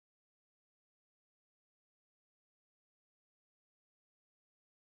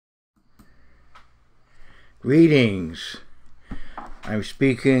Greetings. I'm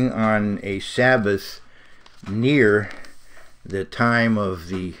speaking on a Sabbath near the time of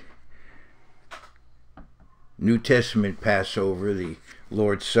the New Testament Passover, the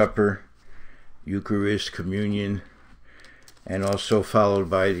Lord's Supper, Eucharist, Communion, and also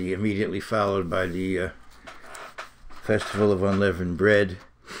immediately followed by the Festival of Unleavened Bread.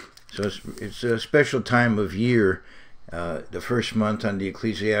 So it's a special time of year, the first month on the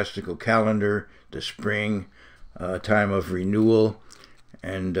ecclesiastical calendar, the spring, a time of renewal,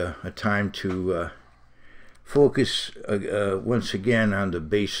 and a time to focus once again on the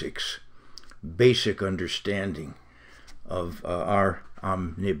basic understanding of our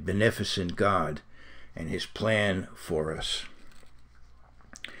beneficent God and His plan for us.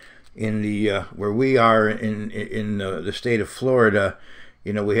 In the where we are in the state of Florida,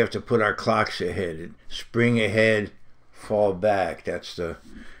 you know, we have to put our clocks ahead. Spring ahead, fall back. That's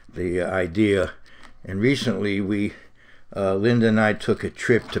the idea. And recently, Linda and I took a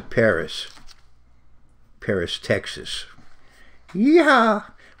trip to Paris, Texas. Yeah,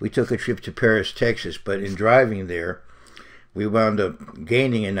 we took a trip to Paris, Texas. But in driving there, we wound up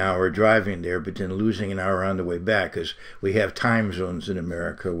gaining an hour driving there, but then losing an hour on the way back, because we have time zones in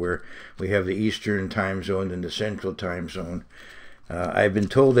America where we have the Eastern time zone and the Central time zone. I've been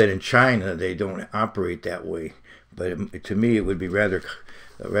told that in China they don't operate that way, but to me it would be rather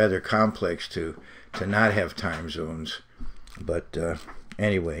complex to not have time zones. But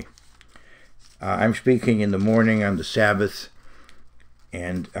anyway, I'm speaking in the morning on the Sabbath,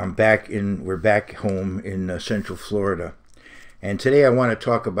 and we're back home in Central Florida. And today I want to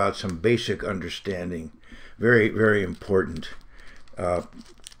talk about some basic understanding, very, very important. A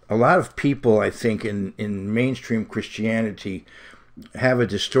lot of people, I think, in mainstream Christianity have a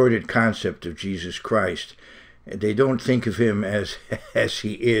distorted concept of Jesus Christ. They don't think of Him as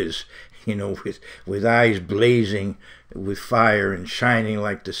He is, you know, with eyes blazing with fire and shining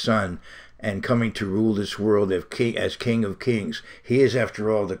like the sun, and coming to rule this world as King of Kings. He is,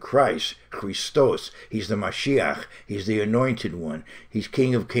 after all, the Christ, Christos. He's the Mashiach. He's the Anointed One. He's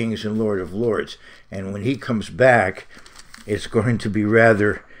King of Kings and Lord of Lords. And when He comes back, it's going to be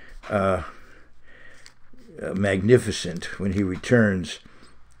rather magnificent when He returns.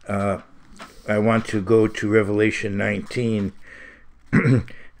 I want to go to Revelation 19.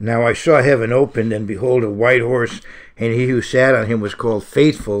 Now I saw heaven opened, and behold, a white horse, and he who sat on him was called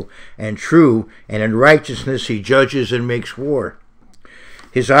Faithful and True, and in righteousness he judges and makes war.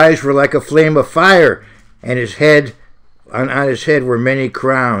 His eyes were like a flame of fire, and his head, on his head were many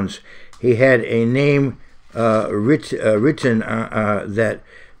crowns. He had a name written that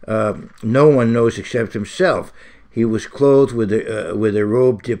no one knows except himself. He was clothed with a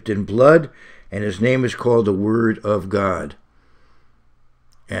robe dipped in blood, and his name is called the Word of God.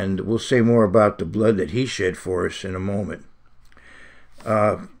 And we'll say more about the blood that He shed for us in a moment.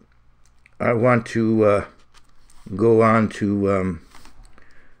 I want to go on to,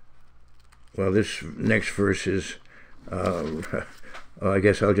 well, this next verse is, I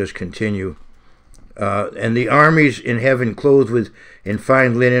guess I'll just continue. And the armies in heaven, clothed in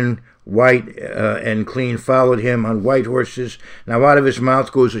fine linen, white and clean, followed Him on white horses. Now out of His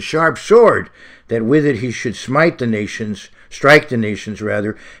mouth goes a sharp sword, that with it He should strike the nations,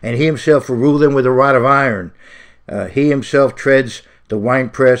 and He Himself will rule them with a rod of iron. He Himself treads the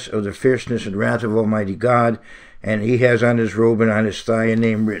winepress of the fierceness and wrath of Almighty God, and He has on His robe and on His thigh a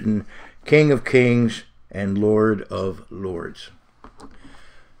name written, King of Kings and Lord of Lords.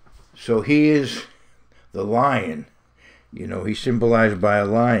 So He is the lion. You know, He's symbolized by a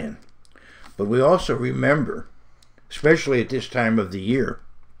lion. But we also remember, especially at this time of the year,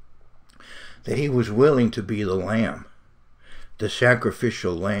 that He was willing to be the lamb, the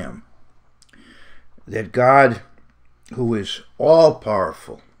sacrificial lamb. That God, who is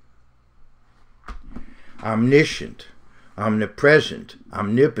all-powerful, omniscient, omnipresent,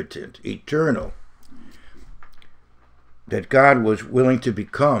 omnipotent, eternal, that God was willing to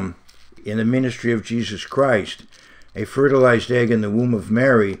become, in the ministry of Jesus Christ, a fertilized egg in the womb of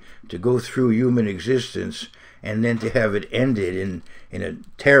Mary, to go through human existence, and then to have it ended in a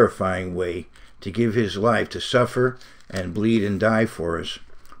terrifying way, to give His life, to suffer and bleed and die for us.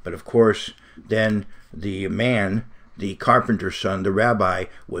 But of course, then the man, the carpenter's son, the rabbi,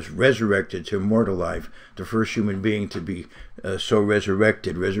 was resurrected to immortal life, the first human being to be so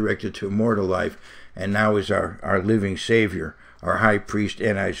resurrected to immortal life, and now is our living Savior, our high priest,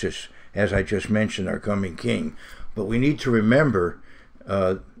 and as I just mentioned, our coming King. But we need to remember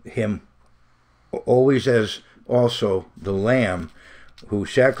Him always as also the Lamb who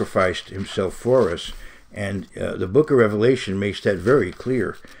sacrificed Himself for us. And the book of Revelation makes that very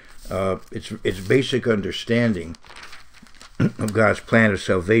clear. its basic understanding of God's plan of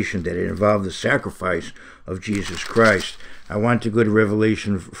salvation, that it involved the sacrifice of Jesus Christ. I want to go to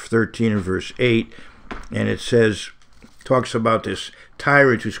Revelation 13 and verse 8, and it talks about this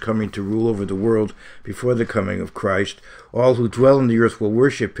tyrant who's coming to rule over the world before the coming of Christ. All who dwell on the earth will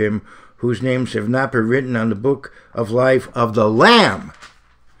worship him, whose names have not been written on the book of life of the Lamb,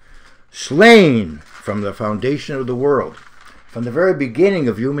 slain from the foundation of the world. From the very beginning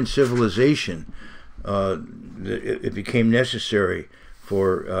of human civilization, it became necessary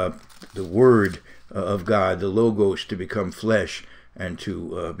for the Word of God, the Logos, to become flesh and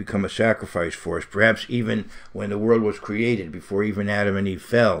to become a sacrifice for us. Perhaps even when the world was created, before even Adam and Eve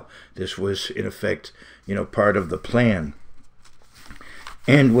fell, this was in effect, part of the plan.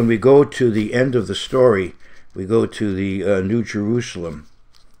 And when we go to the end of the story, we go to the New Jerusalem.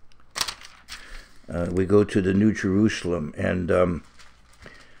 We go to the New Jerusalem, and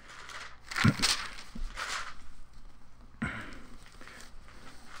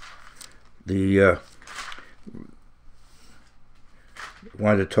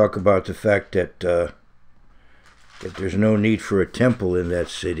wanted to talk about the fact that there's no need for a temple in that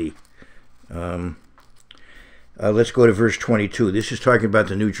city. Let's go to verse 22. This is talking about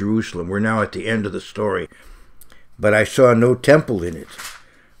the New Jerusalem. We're now at the end of the story. But I saw no temple in it,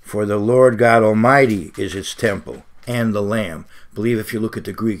 for the Lord God Almighty is its temple, and the Lamb. I believe if you look at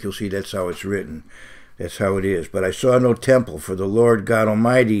the Greek, you'll see that's how it's written. That's how it is. But I saw no temple, for the Lord God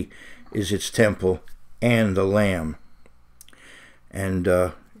Almighty is its temple, and the Lamb. And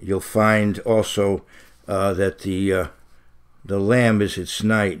you'll find also that the Lamb is its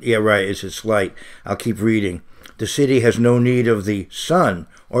night. Yeah, right, is its light. I'll keep reading. The city has no need of the sun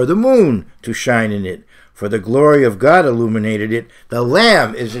or the moon to shine in it, for the glory of God illuminated it. The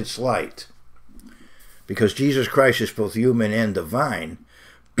Lamb is its light. Because Jesus Christ is both human and divine.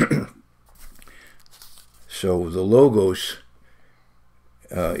 So the Logos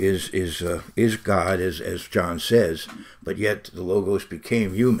is God, as John says, but yet the Logos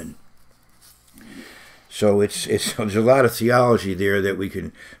became human. So there's a lot of theology there that we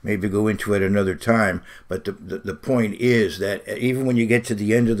can maybe go into at another time. But the point is that even when you get to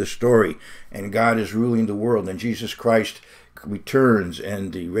the end of the story and God is ruling the world and Jesus Christ returns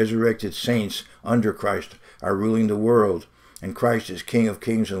and the resurrected saints under Christ are ruling the world, and Christ is King of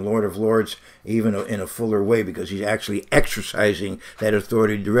Kings and Lord of Lords, even in a fuller way, because he's actually exercising that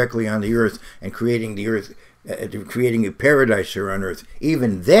authority directly on the earth and creating the earth, creating a paradise here on earth.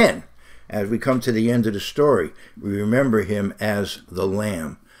 Even then, as we come to the end of the story, we remember him as the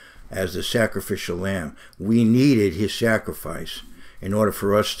Lamb, as the sacrificial Lamb. We needed his sacrifice in order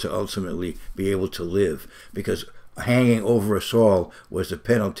for us to ultimately be able to live, because hanging over us all was the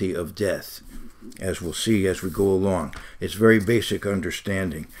penalty of death, as we'll see as we go along. It's very basic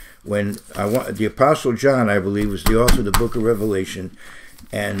understanding. When the Apostle John, I believe, was the author of the book of Revelation,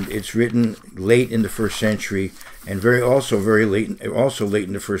 and it's written late in the first century, and also late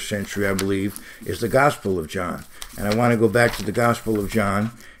in the first century, I believe, is the Gospel of John. And I want to go back to the Gospel of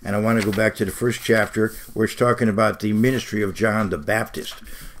John, and I want to go back to the first chapter where it's talking about the ministry of John the Baptist.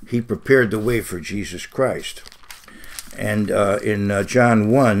 He prepared the way for Jesus Christ. And in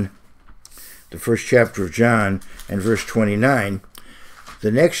John 1, the first chapter of John, and verse 29,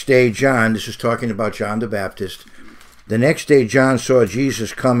 the next day John, this is talking about John the Baptist, the next day John saw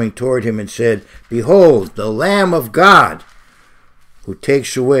Jesus coming toward him and said, "Behold, the Lamb of God, who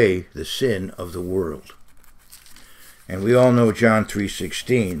takes away the sin of the world." And we all know John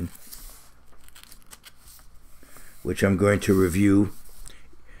 3:16, which I'm going to review.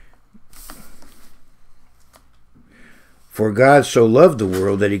 For God so loved the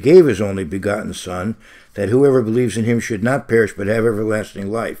world that he gave his only begotten Son, that whoever believes in him should not perish but have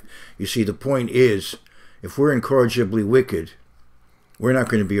everlasting life. You see, the point is, if we're incorrigibly wicked, we're not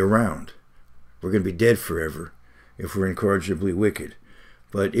going to be around. We're going to be dead forever if we're incorrigibly wicked.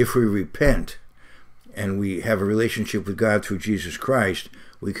 But if we repent and we have a relationship with God through Jesus Christ,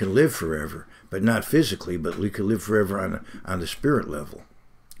 we can live forever, but not physically, but we can live forever on the spirit level.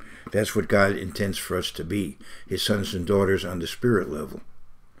 That's what God intends for us to be, his sons and daughters on the spirit level.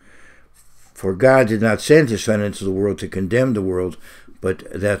 For God did not send his Son into the world to condemn the world, but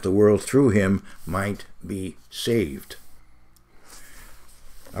that the world through him might be saved.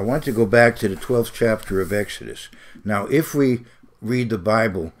 I want to go back to the 12th chapter of Exodus. Now, if we read the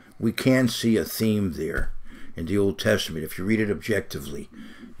Bible, we can see a theme there in the Old Testament. If you read it objectively,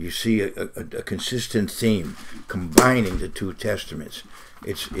 you see a consistent theme combining the two testaments.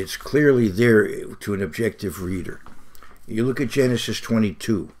 It's clearly there to an objective reader. You look at Genesis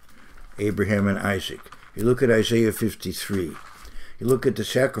 22, Abraham and Isaac. You look at Isaiah 53. You look at the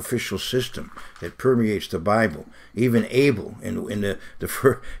sacrificial system that permeates the Bible. Even Abel, in the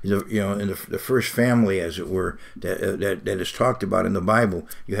first family, as it were, that is talked about in the Bible,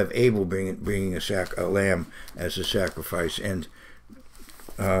 you have Abel bringing a lamb as a sacrifice. And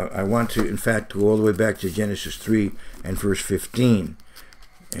I want to, in fact, go all the way back to Genesis 3 and verse 15.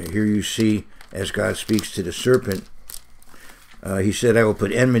 And here you see, as God speaks to the serpent, he said, I will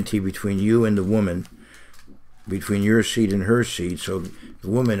put enmity between you and the woman, between your seed and her seed. So the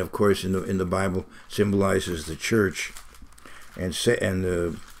woman, of course, in the Bible symbolizes the church, and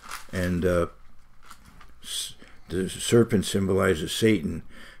the serpent symbolizes Satan.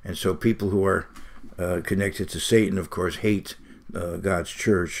 And so people who are connected to Satan, of course, hate God's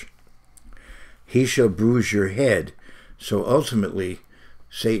church. He shall bruise your head. So ultimately,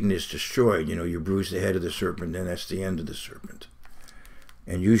 Satan is destroyed. You bruise the head of the serpent, then that's the end of the serpent.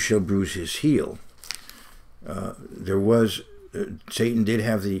 And you shall bruise his heel. Satan did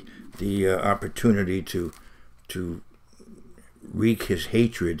have the opportunity to wreak his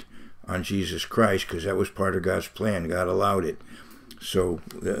hatred on Jesus Christ, because that was part of God's plan. God allowed it. So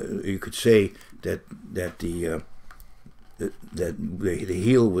you could say that the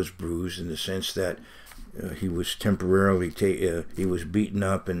heel was bruised, in the sense that he was temporarily he was beaten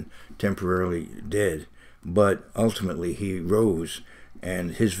up and temporarily dead, but ultimately he rose,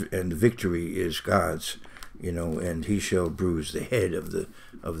 and the victory is God's. And he shall bruise the head of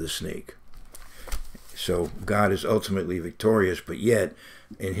the snake. So God is ultimately victorious, but yet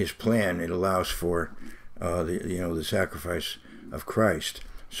in his plan it allows for the sacrifice of Christ.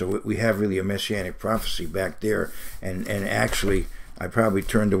 So we have really a messianic prophecy back there, and actually I probably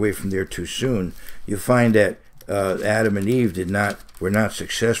turned away from there too soon. You find that Adam and Eve were not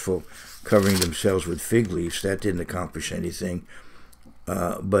successful covering themselves with fig leaves. That didn't accomplish anything.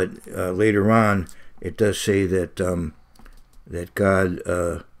 But later on, it does say that God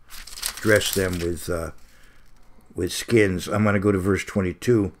dressed them with skins. I'm going to go to verse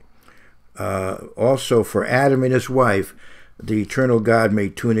 22. Also, for Adam and his wife, the eternal God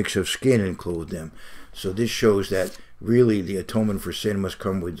made tunics of skin and clothed them. So this shows that really the atonement for sin must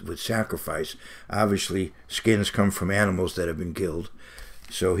come with sacrifice. Obviously, skins come from animals that have been killed,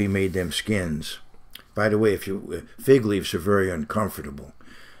 so he made them skins. By the way, fig leaves are very uncomfortable.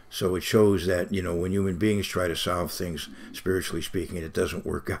 So it shows that, when human beings try to solve things, spiritually speaking, it doesn't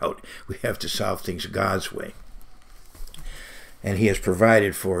work out. We have to solve things God's way. And he has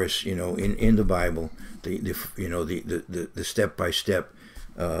provided for us, in the Bible, the step-by-step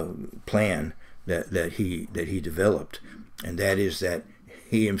plan that he developed. And that is that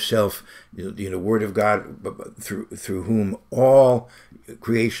he himself, the Word of God, through whom all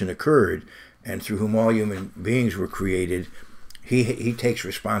creation occurred, and through whom all human beings were created, he takes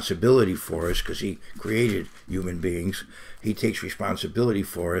responsibility for us, because he created human beings. He takes responsibility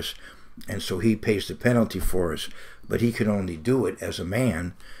for us, and so he pays the penalty for us. But he can only do it as a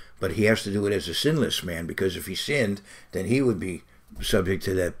man, but he has to do it as a sinless man, because if he sinned, then he would be subject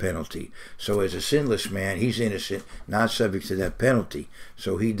to that penalty. So as a sinless man, he's innocent, not subject to that penalty.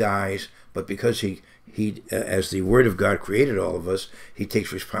 So he dies, but because he as the Word of God created all of us, he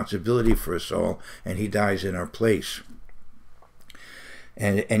takes responsibility for us all, and he dies in our place.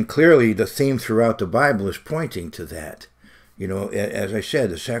 And clearly the theme throughout the Bible is pointing to that. As I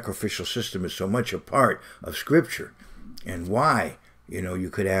said, the sacrificial system is so much a part of Scripture. And why? You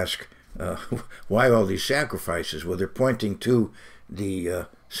could ask, why all these sacrifices? Well, they're pointing to the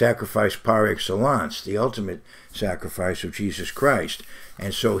sacrifice par excellence, the ultimate sacrifice of Jesus Christ.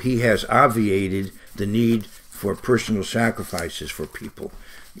 And so he has obviated the need for personal sacrifices for people.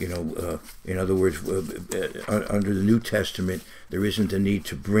 In other words, under the New Testament, there isn't a need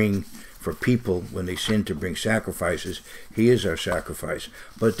to bring, for people when they sin, to bring sacrifices. He is our sacrifice.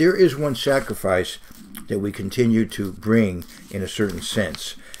 But there is one sacrifice that we continue to bring in a certain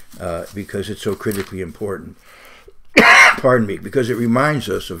sense, because it's so critically important. Pardon me, because it reminds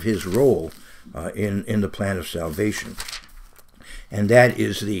us of his role in the plan of salvation. And that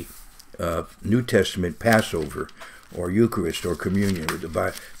is the New Testament Passover, or Eucharist, or communion.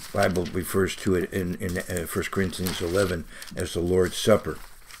 The Bible refers to it in 1 Corinthians 11 as the Lord's Supper.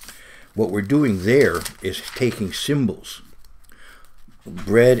 What we're doing there is taking symbols,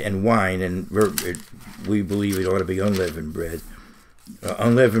 bread and wine, and we believe it ought to be unleavened bread,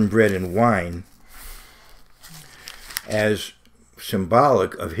 and wine, as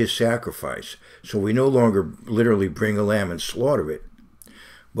symbolic of his sacrifice. So we no longer literally bring a lamb and slaughter it,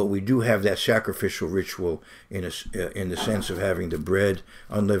 but we do have that sacrificial ritual in the sense of having the bread,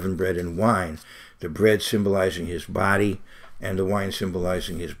 unleavened bread, and wine, the bread symbolizing his body and the wine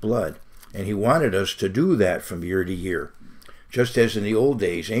symbolizing his blood. And he wanted us to do that from year to year, Just as in the old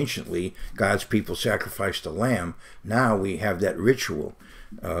days, anciently, God's people sacrificed a lamb, now we have that ritual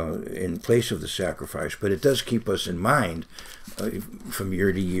in place of the sacrifice. But it does keep us in mind from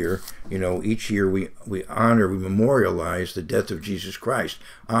year to year. You know, each year we honor, we memorialize the death of Jesus Christ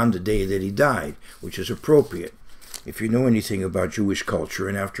on the day that he died, which is appropriate. If you know anything about Jewish culture,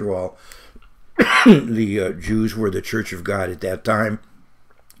 and after all, the Jews were the Church of God at that time.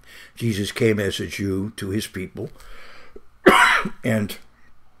 Jesus came as a Jew to his people, and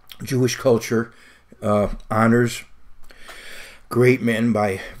Jewish culture honors great men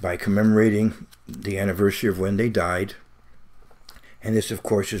by commemorating the anniversary of when they died. And this, of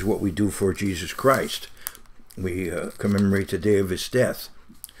course, is what we do for Jesus Christ. We commemorate the day of his death.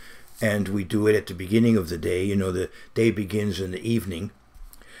 And we do it at the beginning of the day. You know, the day begins in the evening.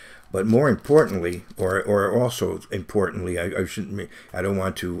 But more importantly, or also importantly, I don't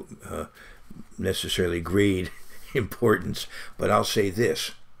want to necessarily grade importance, but I'll say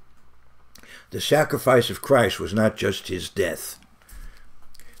this. The sacrifice of Christ was not just his death.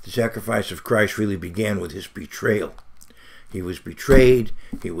 The sacrifice of Christ really began with his betrayal. He was betrayed,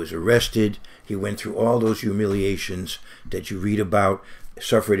 he was arrested, he went through all those humiliations that you read about,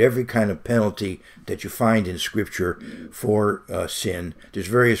 suffered every kind of penalty that you find in Scripture for sin. There's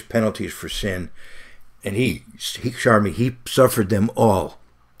various penalties for sin, and he suffered them all,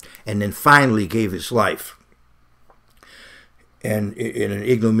 and then finally gave his life. And in an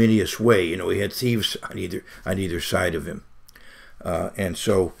ignominious way, you know, he had thieves on either side of him, and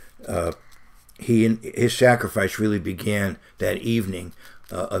so his sacrifice really began that evening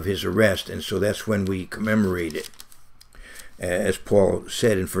of his arrest, and so that's when we commemorate it. As Paul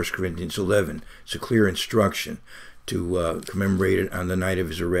said in 1 Corinthians 11, it's a clear instruction to commemorate it on the night of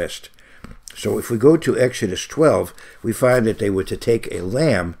his arrest. So if we go to Exodus 12, we find that they were to take a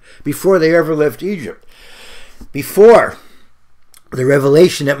lamb before they ever left Egypt. Before the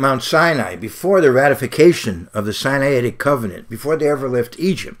revelation at Mount Sinai, before the ratification of the Sinaitic covenant, before they ever left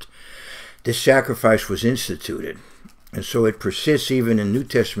Egypt, this sacrifice was instituted. And so it persists even in New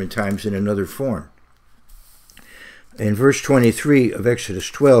Testament times in another form. In verse 23 of Exodus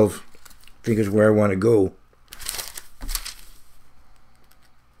 12, I think is where I want to go.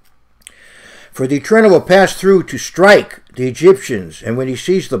 For the Eternal will pass through to strike the Egyptians, and when he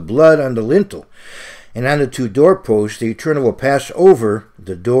sees the blood on the lintel and on the two doorposts, the Eternal will pass over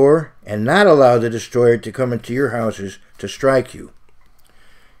the door and not allow the destroyer to come into your houses to strike you.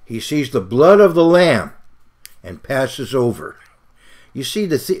 He sees the blood of the Lamb and passes over. You see,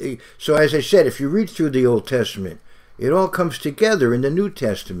 so as I said, if you read through the Old Testament, it all comes together in the New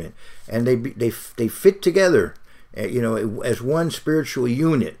Testament, and they fit together, you know, as one spiritual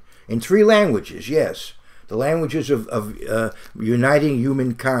unit in three languages. Yes, the languages of uniting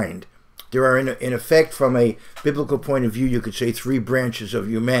humankind. There are, in effect, from a biblical point of view, you could say three branches of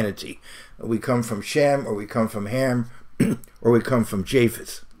humanity. We come from Shem, or we come from Ham, or we come from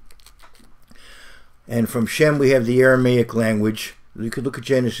Japheth. And from Shem we have the Aramaic language. You could look at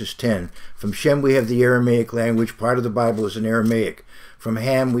Genesis 10. From Shem we have the Aramaic language. Part of the Bible is in Aramaic. From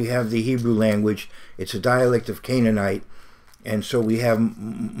Ham we have the Hebrew language. It's a dialect of Canaanite. And so we have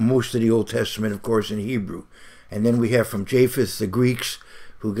most of the Old Testament, of course, in Hebrew. And then we have from Japheth the Greeks,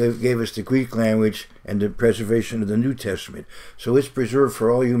 who gave us the Greek language and the preservation of the New Testament. So it's preserved for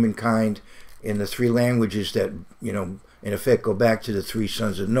all humankind in the three languages that, you know, in effect go back to the three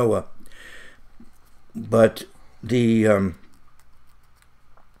sons of Noah. But the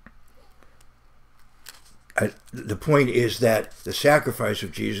point is that the sacrifice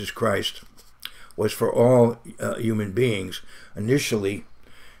of Jesus Christ was for all human beings. Initially,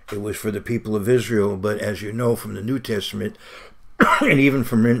 it was for the people of Israel, but as you know from the New Testament, and even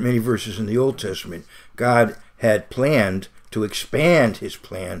from many verses in the Old Testament, God had planned to expand his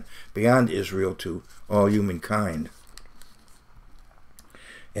plan beyond Israel to all humankind.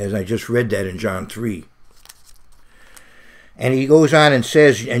 As I just read that in John 3. And he goes on and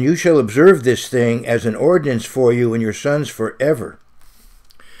says, and you shall observe this thing as an ordinance for you and your sons forever.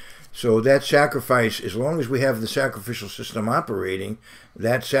 So that sacrifice, as long as we have the sacrificial system operating,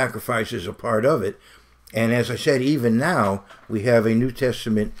 that sacrifice is a part of it. And as I said, even now, we have a New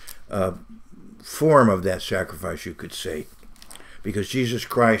Testament form of that sacrifice, you could say. Because Jesus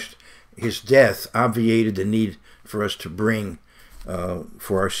Christ, his death, obviated the need for us to bring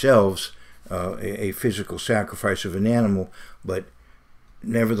for ourselves a physical sacrifice of an animal, but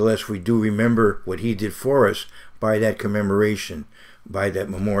nevertheless we do remember what he did for us by that commemoration, by that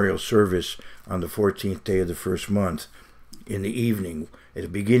memorial service on the 14th day of the first month in the evening, at the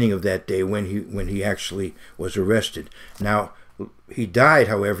beginning of that day when he actually was arrested. Now, he died,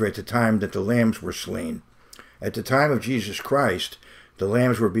 however, at the time that the lambs were slain. At the time of Jesus Christ, the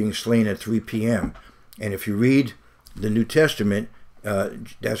lambs were being slain at 3 p.m. And if you read the New Testament,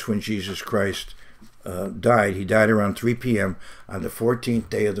 that's when Jesus Christ died. He died around 3 p.m. on the 14th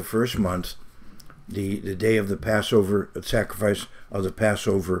day of the first month, the day of the Passover sacrifice of the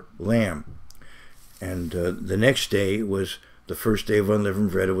Passover lamb. And the next day was the first day of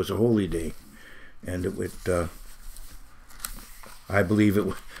unleavened bread. It was a holy day, and I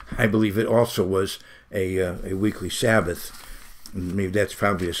believe it also was a weekly Sabbath. Maybe that's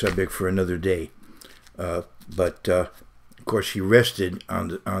probably a subject for another day. But of course, he rested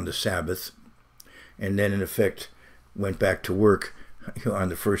on the Sabbath, and then in effect went back to work on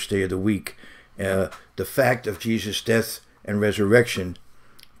the first day of the week. The fact of Jesus' death and resurrection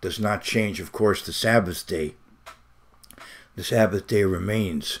does not change, of course, the Sabbath day. The Sabbath day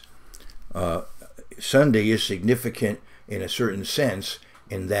remains. Sunday is significant in a certain sense,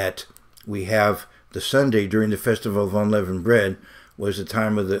 in that we have the Sunday during the festival of unleavened bread was the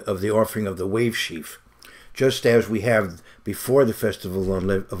time of the offering of the wave sheaf. Just as we have before the festival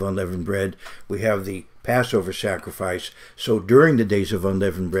of unleavened bread, we have the Passover sacrifice. So during the days of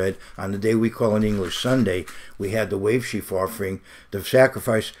unleavened bread, on the day we call in English Sunday, we had the wave sheaf offering. The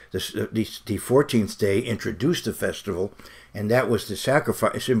sacrifice, the 14th day, introduced the festival, and that was the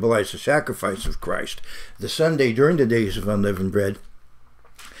sacrifice, symbolized the sacrifice of Christ. The Sunday during the days of unleavened bread,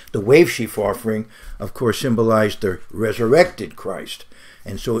 the wave sheaf offering, of course, symbolized the resurrected Christ.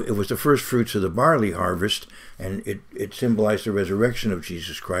 And so it was the first fruits of the barley harvest, and it symbolized the resurrection of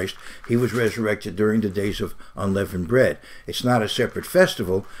Jesus Christ. He was resurrected during the days of unleavened bread. It's not a separate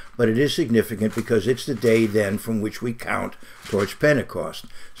festival, but it is significant because it's the day then from which we count towards Pentecost.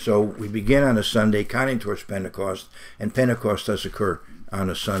 So we begin on a Sunday counting towards Pentecost, and Pentecost does occur on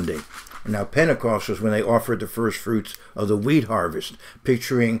a Sunday. Now, Pentecost was when they offered the first fruits of the wheat harvest,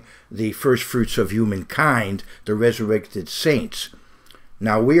 picturing the first fruits of humankind, the resurrected saints.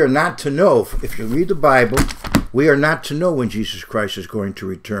 Now, we are not to know, if you read the Bible, we are not to know when Jesus Christ is going to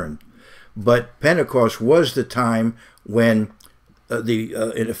return. But Pentecost was the time when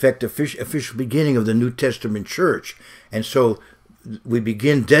in effect, official beginning of the New Testament church. And so we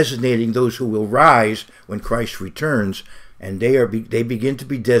begin designating those who will rise when Christ returns, and they begin to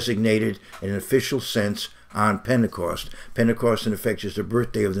be designated in an official sense on Pentecost. Pentecost, in effect, is the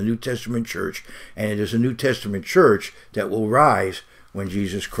birthday of the New Testament church, and it is a New Testament church that will rise when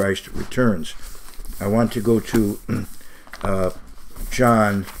Jesus Christ returns. I want to go to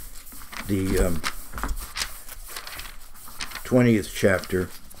John, the 20th chapter.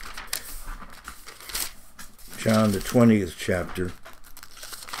 John, the 20th chapter.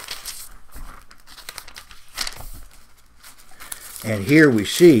 And here we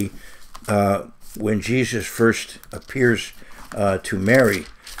see when Jesus first appears to Mary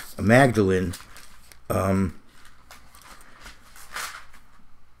Magdalene,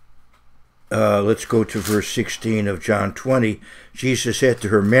 let's go to verse 16 of John 20. Jesus said to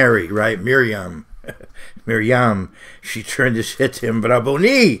her, Mary, right? Miriam. Miriam. She turned and said to him,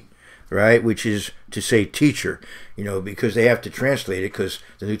 Rabboni, right? Which is to say teacher, because they have to translate it because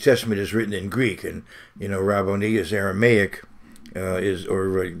the New Testament is written in Greek, and, Rabboni is Aramaic,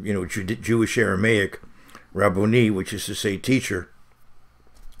 Jewish Aramaic, Rabboni, which is to say teacher.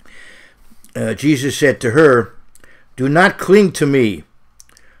 Jesus said to her, do not cling to me,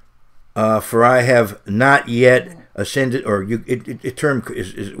 for I have not yet ascended, or the term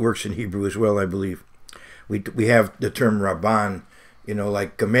works in Hebrew as well, I believe. We have the term Rabban,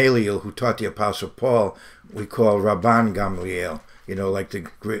 like Gamaliel, who taught the Apostle Paul, we call Rabban Gamaliel, like the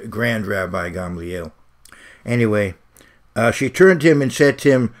Grand Rabbi Gamaliel. Anyway, she turned to him and said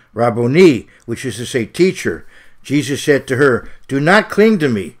to him, Rabboni, which is to say teacher. Jesus said to her, do not cling to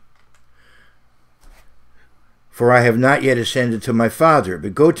me, for I have not yet ascended to my Father,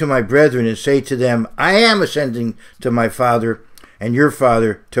 but go to my brethren and say to them, I am ascending to my Father and your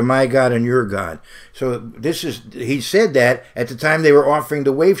Father, to my God and your God. So he said that at the time they were offering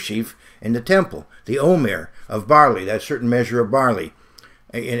the wave sheaf in the temple, the omer of barley, that certain measure of barley.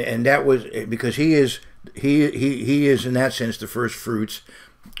 And that was because he is in that sense the first fruits,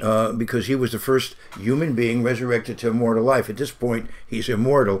 because he was the first human being resurrected to immortal life. At this point, he's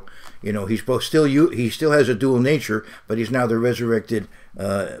immortal. He's he still has a dual nature, but he's now the resurrected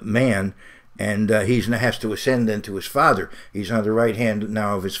man, and he has to ascend then to his Father. He's on the right hand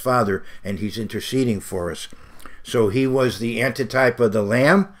now of his Father, and he's interceding for us. So he was the antitype of the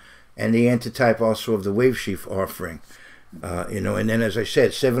Lamb, and the antitype also of the wave sheaf offering. And then, as I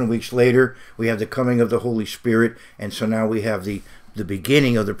said, 7 weeks later, we have the coming of the Holy Spirit, and so now we have the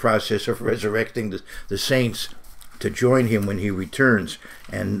beginning of the process of resurrecting the saints to join him when he returns.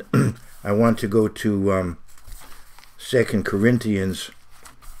 And I want to go to 2 Corinthians,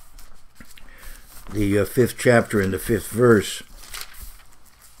 the 5th chapter and the 5th verse.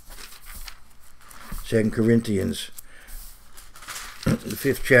 2 Corinthians, the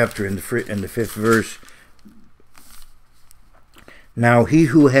 5th chapter and the 5th verse. Now he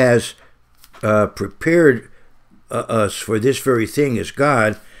who has prepared us for this very thing is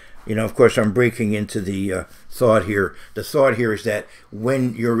God. Of course, I'm breaking into the thought here. The thought here is that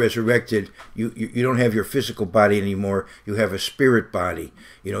when you're resurrected, you don't have your physical body anymore. You have a spirit body.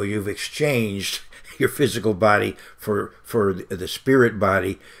 You've exchanged your physical body for the spirit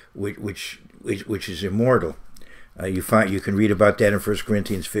body, which is immortal. You can read about that in 1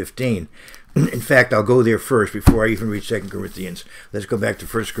 Corinthians 15. In fact, I'll go there first before I even read 2 Corinthians. Let's go back to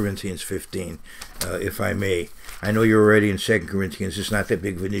 1 Corinthians 15, if I may. I know you're already in 2 Corinthians. It's not that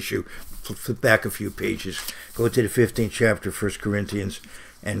big of an issue. Flip back a few pages. Go to the 15th chapter of 1 Corinthians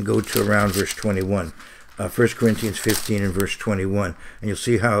and go to around verse 21. 1 Corinthians 15 and verse 21. And you'll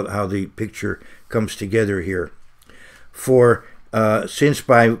see how the picture comes together here. For since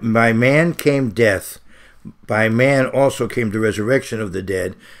by man came death, by man also came the resurrection of the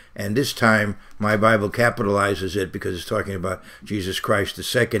dead. And this time, my Bible capitalizes it because it's talking about Jesus Christ, the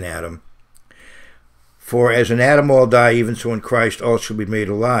second Adam. For as in Adam all die, even so in Christ all shall be made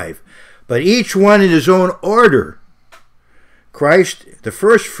alive. But each one in his own order. Christ, the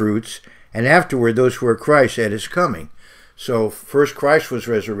first fruits, and afterward those who are Christ at his coming. So first Christ was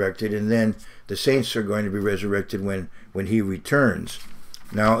resurrected, and then the saints are going to be resurrected when he returns.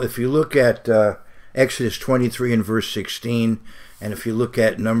 Now, if you look at Exodus 23 and verse 16, and if you look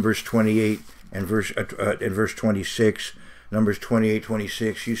at Numbers 28 and verse 26, Numbers 28,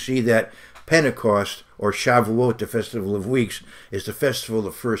 26, you see that Pentecost, or Shavuot, the Festival of Weeks, is the festival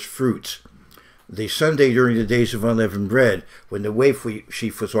of first fruits. The Sunday during the days of unleavened bread, when the wafer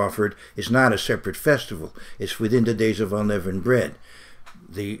sheaf was offered, is not a separate festival. It's within the days of unleavened bread.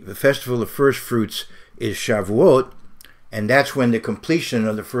 The festival of first fruits is Shavuot, and that's when the completion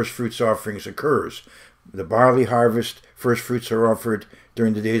of the first fruits offerings occurs. The barley harvest, first fruits are offered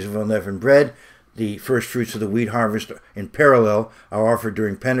during the days of unleavened bread. The first fruits of the wheat harvest in parallel are offered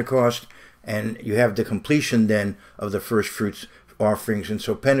during Pentecost. And you have the completion then of the first fruits offerings. And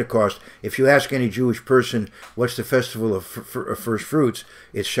so Pentecost, if you ask any Jewish person, what's the festival of first fruits?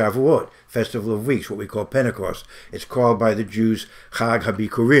 It's Shavuot, Festival of Weeks, what we call Pentecost. It's called by the Jews Chag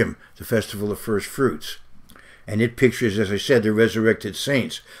HaBikurim, the festival of first fruits. And it pictures, as I said, the resurrected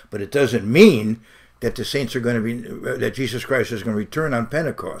saints. But it doesn't mean that the saints are going to be, that Jesus Christ is going to return on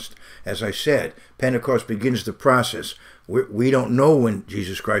Pentecost. As I said, Pentecost begins the process. We don't know when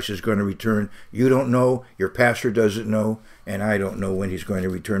Jesus Christ is going to return. You don't know, your pastor doesn't know, and I don't know when he's going to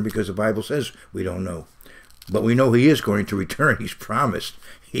return because the Bible says we don't know. But we know he is going to return. He's promised.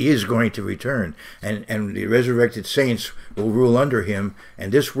 He is going to return. And the resurrected saints will rule under him,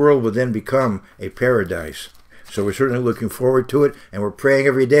 and this world will then become a paradise. So we're certainly looking forward to it, and we're praying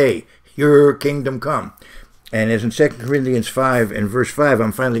every day, your kingdom come. And as in 2 Corinthians 5 and verse 5,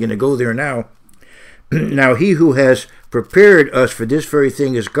 I'm finally going to go there now. Now he who has prepared us for this very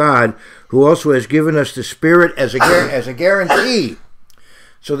thing is God, who also has given us the Spirit as a guarantee.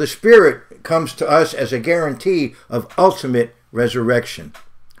 So the Spirit comes to us as a guarantee of ultimate resurrection.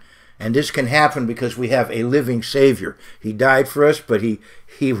 And this can happen because we have a living Savior. He died for us, but he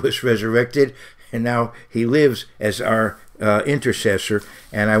was resurrected, and now he lives as our intercessor.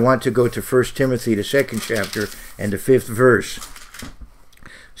 And I want to go to 1 Timothy, the 2nd chapter, and the 5th verse.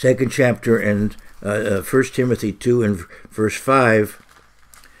 2nd chapter and 1 Timothy 2 and verse 5.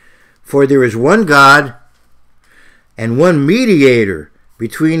 For there is one God and one mediator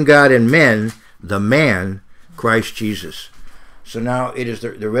between God and men, the man, Christ Jesus. So now it is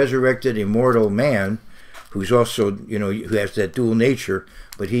the resurrected immortal man who's also, who has that dual nature,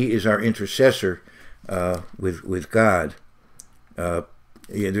 but he is our intercessor with God.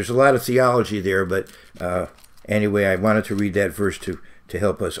 There's a lot of theology there, but anyway, I wanted to read that verse to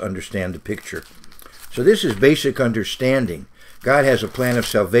help us understand the picture. So this is basic understanding. God has a plan of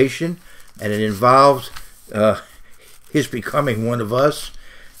salvation, and it involves his becoming one of us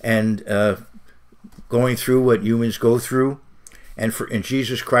and going through what humans go through. And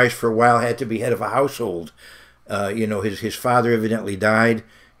Jesus Christ, for a while, had to be head of a household. His father evidently died.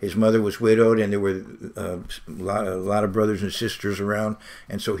 His mother was widowed, and there were a lot of brothers and sisters around,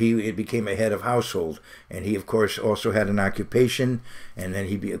 and so he became a head of household. And he, of course, also had an occupation, and then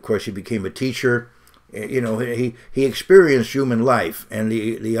he became a teacher. He experienced human life and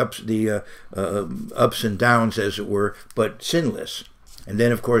the ups and downs, as it were, but sinless. And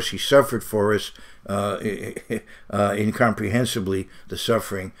then, of course, he suffered for us incomprehensibly, the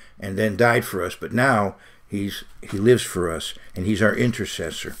suffering, and then died for us. But now He lives for us, and he's our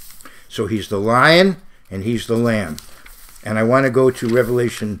intercessor. So he's the lion, and he's the lamb. And I want to go to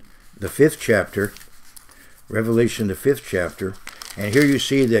Revelation, the 5th chapter. Revelation, the 5th chapter. And here you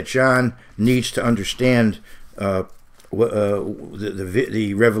see that John needs to understand the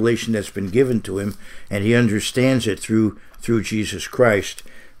revelation that's been given to him, and he understands it through Jesus Christ.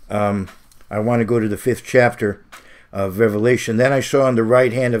 I want to go to the 5th chapter of Revelation. Then I saw on the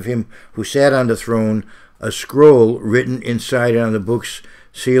right hand of him who sat on the throne a scroll written inside on the books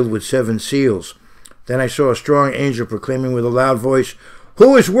sealed with 7 seals. Then I saw a strong angel proclaiming with a loud voice,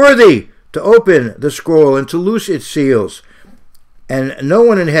 "Who is worthy to open the scroll and to loose its seals?" And no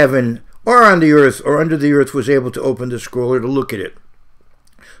one in heaven or on the earth or under the earth was able to open the scroll or to look at it.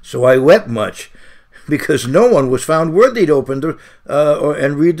 So I wept much, because no one was found worthy to open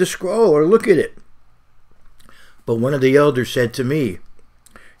and read the scroll or look at it. But one of the elders said to me,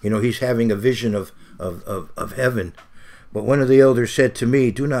 he's having a vision of heaven. But one of the elders said to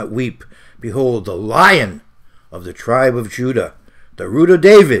me, "Do not weep. Behold, the Lion of the tribe of Judah, the root of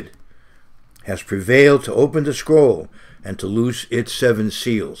David, has prevailed to open the scroll and to loose its 7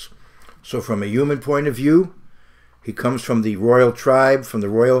 seals." So from a human point of view, he comes from the royal tribe, from the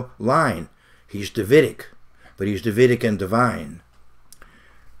royal line. He's Davidic, but he's Davidic and divine.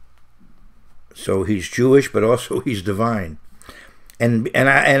 So he's Jewish, but also he's divine. And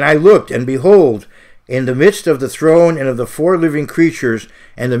I looked, and behold, in the midst of the throne and of the 4 living creatures,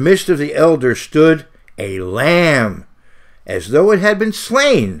 and the midst of the elders, stood a lamb, as though it had been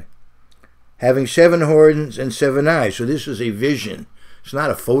slain, having 7 horns and 7 eyes. So this is a vision. It's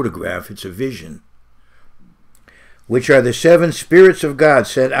not a photograph, it's a vision. Which are the 7 spirits of God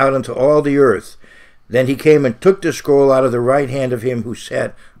sent out unto all the earth. Then he came and took the scroll out of the right hand of him who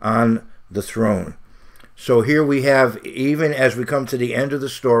sat on the throne. So here we have, even as we come to the end of the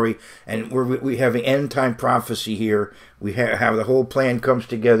story, and we have an end-time prophecy here, we have the whole plan comes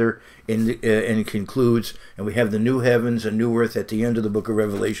together and concludes, and we have the new heavens and new earth at the end of the book of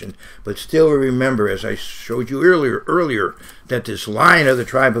Revelation. But still remember, as I showed you earlier, that this Lion of the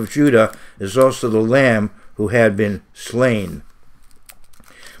tribe of Judah is also the Lamb who had been slain.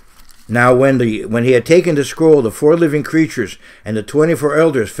 Now when he had taken the scroll, the 4 living creatures and the 24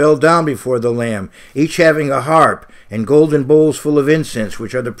 elders fell down before the Lamb, each having a harp and golden bowls full of incense,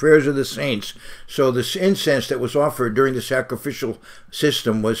 which are the prayers of the saints. So the incense that was offered during the sacrificial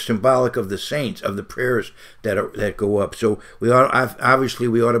system was symbolic of the saints, of the prayers that go up. So we ought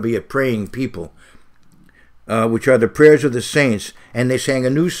to be a praying people. Which are the prayers of the saints, and they sang a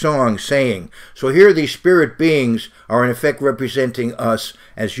new song, saying. So here these spirit beings are in effect representing us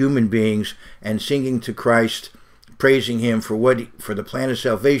as human beings and singing to Christ, praising him for the plan of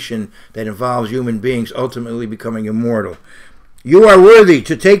salvation that involves human beings ultimately becoming immortal. "You are worthy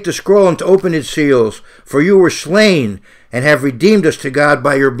to take the scroll and to open its seals, for you were slain and have redeemed us to God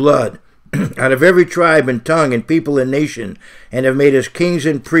by your blood out of every tribe and tongue and people and nation, and have made us kings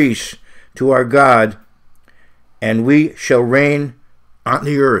and priests to our God, and we shall reign on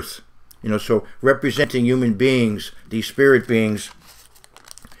the earth." So representing human beings, these spirit beings,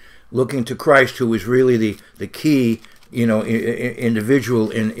 looking to Christ, who is really the key, individual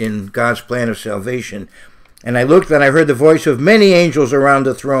in God's plan of salvation. "And I looked, and I heard the voice of many angels around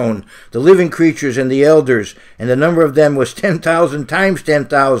the throne, the living creatures and the elders, and the number of them was 10,000 times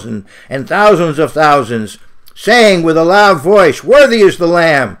 10,000, and thousands of thousands, saying with a loud voice, 'Worthy is the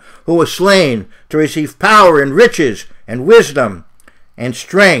Lamb who was slain to receive power and riches and wisdom and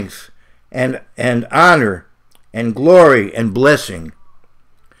strength and honor and glory and blessing.'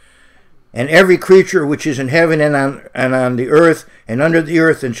 And every creature which is in heaven and on the earth and under the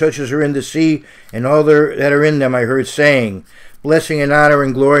earth, and such as are in the sea, and all that are in them, I heard saying, 'Blessing and honor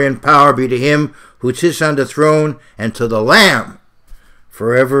and glory and power be to him who sits on the throne and to the Lamb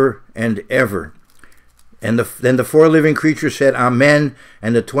forever and ever.' And then the 4 living creatures said, 'Amen,'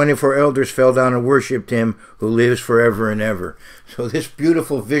 and the 24 elders fell down and worshipped him who lives forever and ever." So this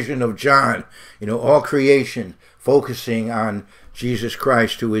beautiful vision of John, all creation focusing on Jesus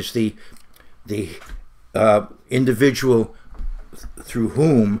Christ, who is the individual through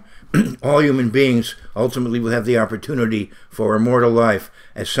whom all human beings ultimately will have the opportunity for immortal life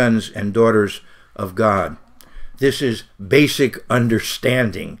as sons and daughters of God. This is basic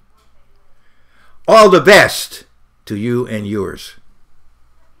understanding. All the best to you and yours.